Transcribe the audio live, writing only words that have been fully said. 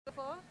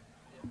before?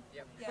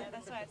 Yep. Yeah,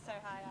 that's why it's so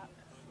high up.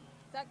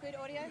 Is that good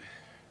audio?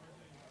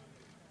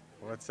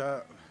 What's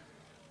up?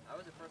 How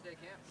was the first day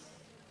of camp?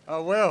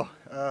 Oh, well,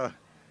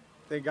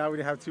 thank God we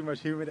didn't have too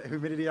much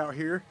humidity out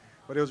here,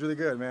 but it was really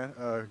good, man.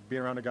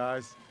 Being around the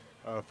guys,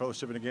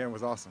 fellowshipping again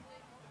was awesome.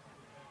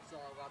 Saw a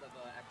lot of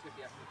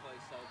activity after the play,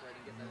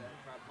 celebrating, getting the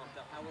crowd pumped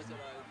up. How was it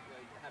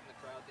having the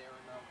crowd there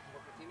and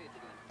working with teammates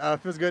again? It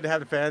feels good to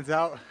have the fans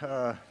out.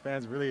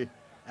 Fans really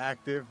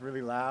active,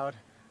 really loud,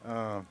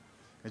 and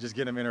just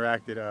getting them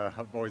interacted.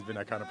 I've always been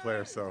that kind of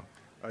player, so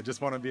I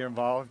just want to be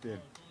involved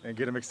and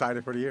get them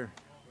excited for the year.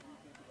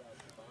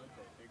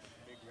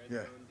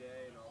 Yeah.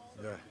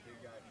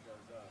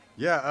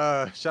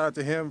 Yeah, shout out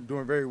to him,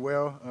 doing very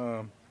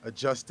well,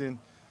 adjusting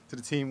to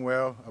the team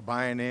well,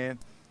 buying in,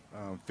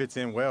 fits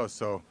in well.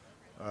 So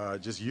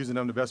just using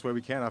them the best way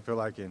we can, I feel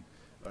like, and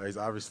he's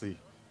obviously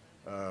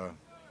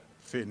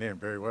fitting in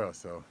very well.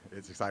 So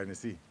it's exciting to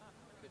see.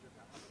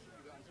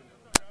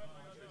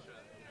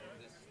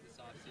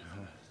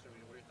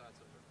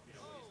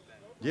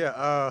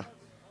 Yeah,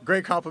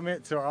 great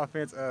compliment to our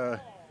offense.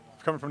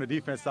 Coming from the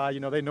defense side,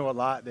 they know a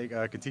lot. They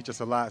can teach us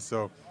a lot.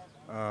 So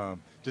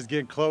just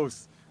getting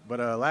close. But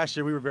last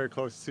year we were very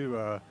close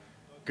too.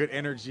 Good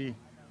energy,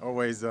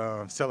 always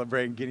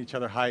celebrating, getting each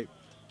other hyped,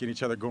 getting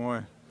each other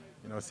going.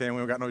 Saying we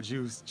don't got no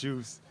juice,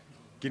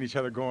 getting each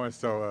other going.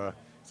 So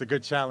it's a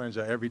good challenge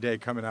every day,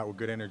 coming out with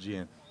good energy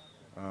and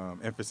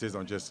emphasis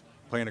on just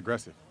playing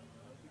aggressive.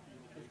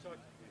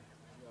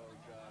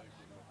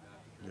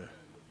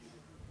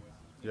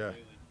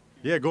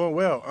 Yeah, going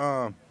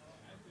well.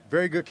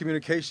 Very good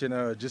communication,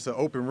 just an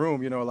open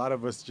room. A lot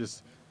of us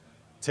just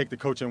take the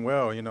coaching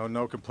well,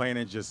 no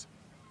complaining, just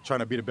trying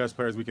to be the best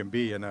players we can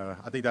be. And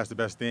I think that's the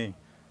best thing,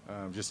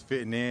 just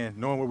fitting in,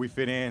 knowing where we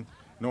fit in,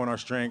 knowing our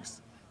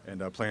strengths,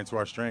 and playing to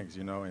our strengths,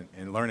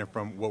 and learning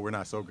from what we're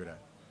not so good at.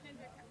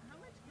 Hendrick, how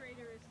much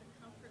greater is the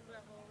comfort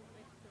level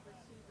with the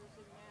receivers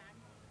in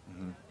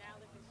that? Now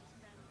that this is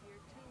kind of year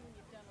two,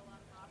 you've done a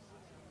lot of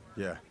off-season work.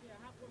 Yeah.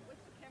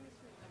 What's the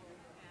chemistry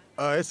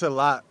level at? It's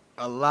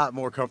a lot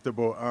more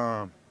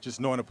comfortable. Just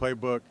knowing the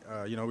playbook.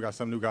 We got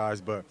some new guys,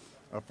 but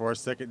for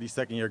these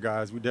second-year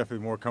guys, we're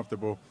definitely more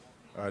comfortable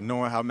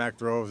knowing how Mac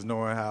throws,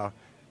 knowing how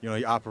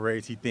he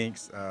operates, he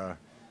thinks.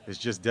 It's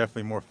just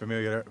definitely more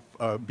familiar,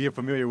 being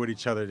familiar with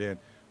each other than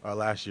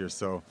last year.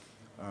 So,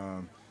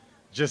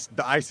 just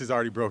the ice is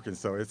already broken,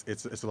 so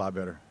it's a lot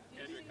better.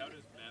 Hendrick, how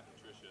does Matt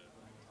Patricia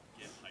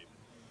get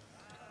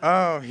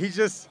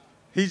hyped?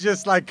 He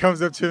just like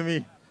comes up to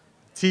me,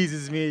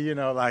 teases me,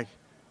 like,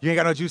 you ain't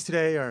got no juice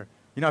today, or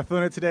you're not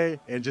feeling it today,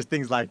 and just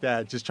things like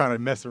that, just trying to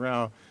mess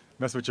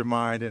with your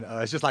mind. And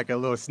it's just like a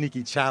little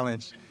sneaky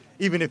challenge.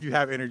 Even if you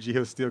have energy,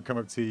 he'll still come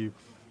up to you.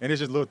 And it's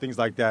just little things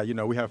like that.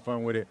 We have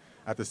fun with it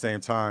at the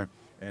same time,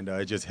 and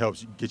it just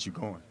helps get you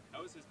going.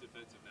 How has his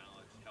defensive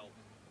knowledge helped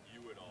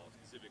you at all,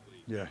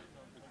 specifically? Yeah.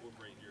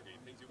 Incorporate in your game,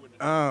 things you wouldn't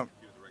have if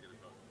he was a regular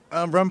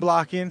coach? Run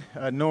blocking,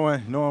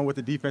 knowing what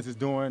the defense is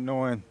doing,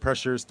 knowing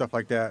pressure, stuff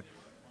like that.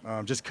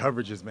 Just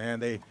coverages, man.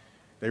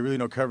 They really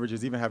know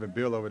coverages. Even having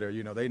Bill over there,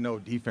 they know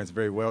defense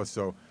very well.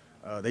 So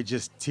they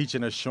just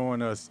teaching us,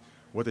 showing us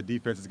what the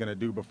defense is going to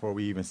do before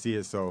we even see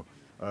it. So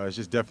it's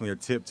just definitely a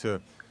tip to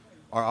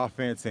our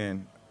offense,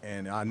 and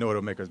I know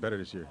it'll make us better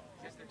this year.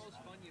 Is this the most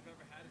fun you've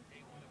ever had in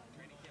day one of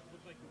training camp?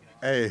 Looked like you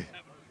guys Hey,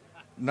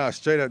 no,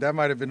 straight up, that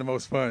might have been the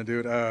most fun,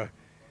 dude.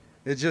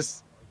 It's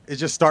just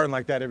starting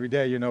like that every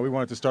day. We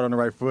wanted to start on the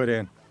right foot,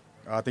 and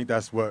I think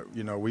that's what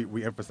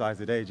we emphasize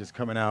today, just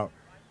coming out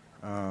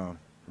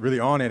really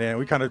on it, and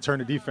we kind of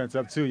turned the defense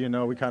up too.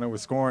 We kind of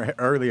was scoring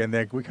early, and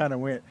then we kind of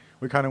went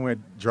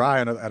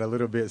dry at a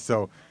little bit.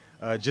 So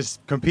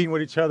just competing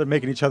with each other,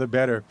 making each other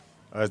better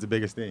is the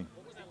biggest thing.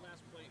 What was that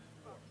last play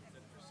for? Was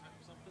it for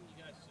something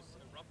you guys just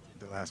erupted?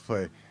 The last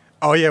play.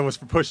 Oh yeah, it was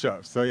for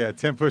push-ups. So yeah,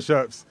 10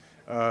 push-ups.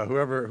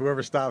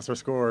 Whoever stops or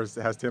scores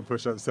has 10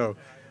 push-ups. So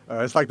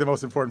it's like the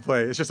most important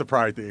play. It's just a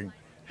pride thing.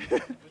 With the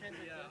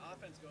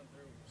offense going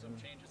through some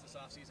changes this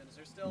offseason, is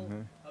there still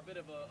a bit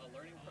of a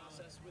learning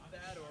process with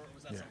that, or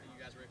was that something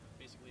you guys were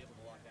basically able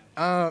to lock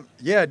down?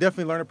 Yeah,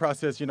 definitely learning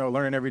process.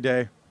 Learning every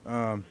day,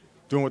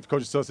 doing what the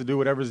coach tells us to do,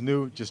 whatever's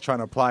new, just trying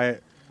to apply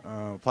it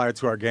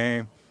to our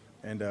game,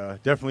 and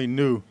definitely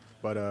new,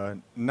 but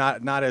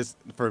not as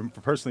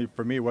personally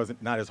for me, it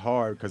wasn't not as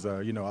hard because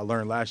I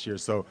learned last year,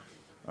 so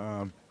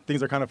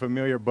things are kind of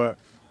familiar, but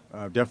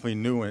definitely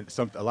new, and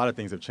a lot of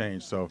things have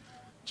changed. So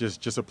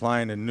just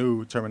applying the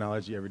new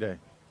terminology every day.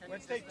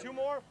 Let's take two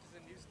more. Does the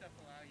new stuff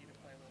allow you to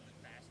play a little bit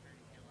faster?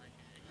 Do you feel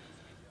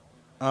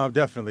like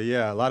Definitely,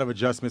 yeah. A lot of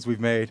adjustments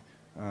we've made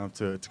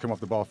to come off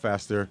the ball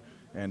faster,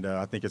 and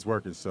I think it's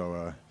working.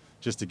 So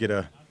just to get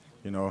a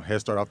head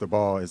start off the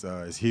ball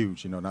is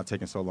huge. Not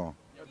taking so long.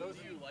 What do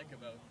you like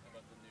about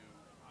the new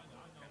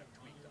kind of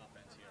tweaked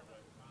offense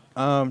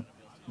here?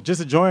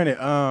 Just enjoying it.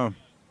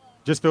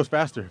 Just feels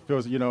faster.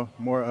 Feels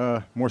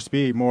more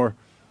speed, more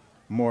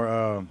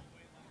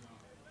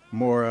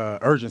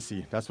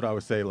urgency. That's what I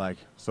would say.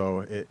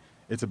 So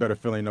it's a better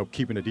feeling,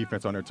 keeping the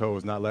defense on their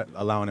toes, not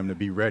allowing them to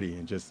be ready,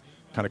 and just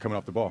kind of coming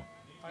off the ball.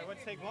 right,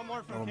 let's take one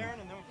more from Karen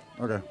and then.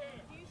 Okay.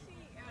 Do you see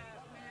Mac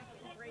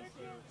embracing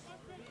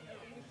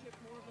leadership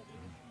more of a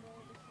leadership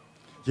role?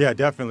 Yeah,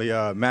 definitely.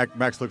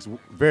 Max looks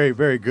very,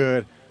 very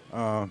good,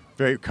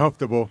 very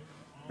comfortable,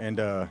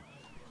 and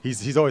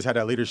he's always had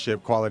that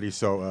leadership quality.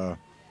 So,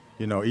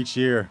 you know, each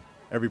year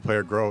every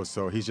player grows.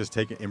 So he's just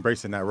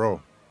embracing that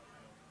role.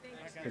 Thank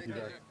you. Thank you,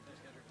 guys.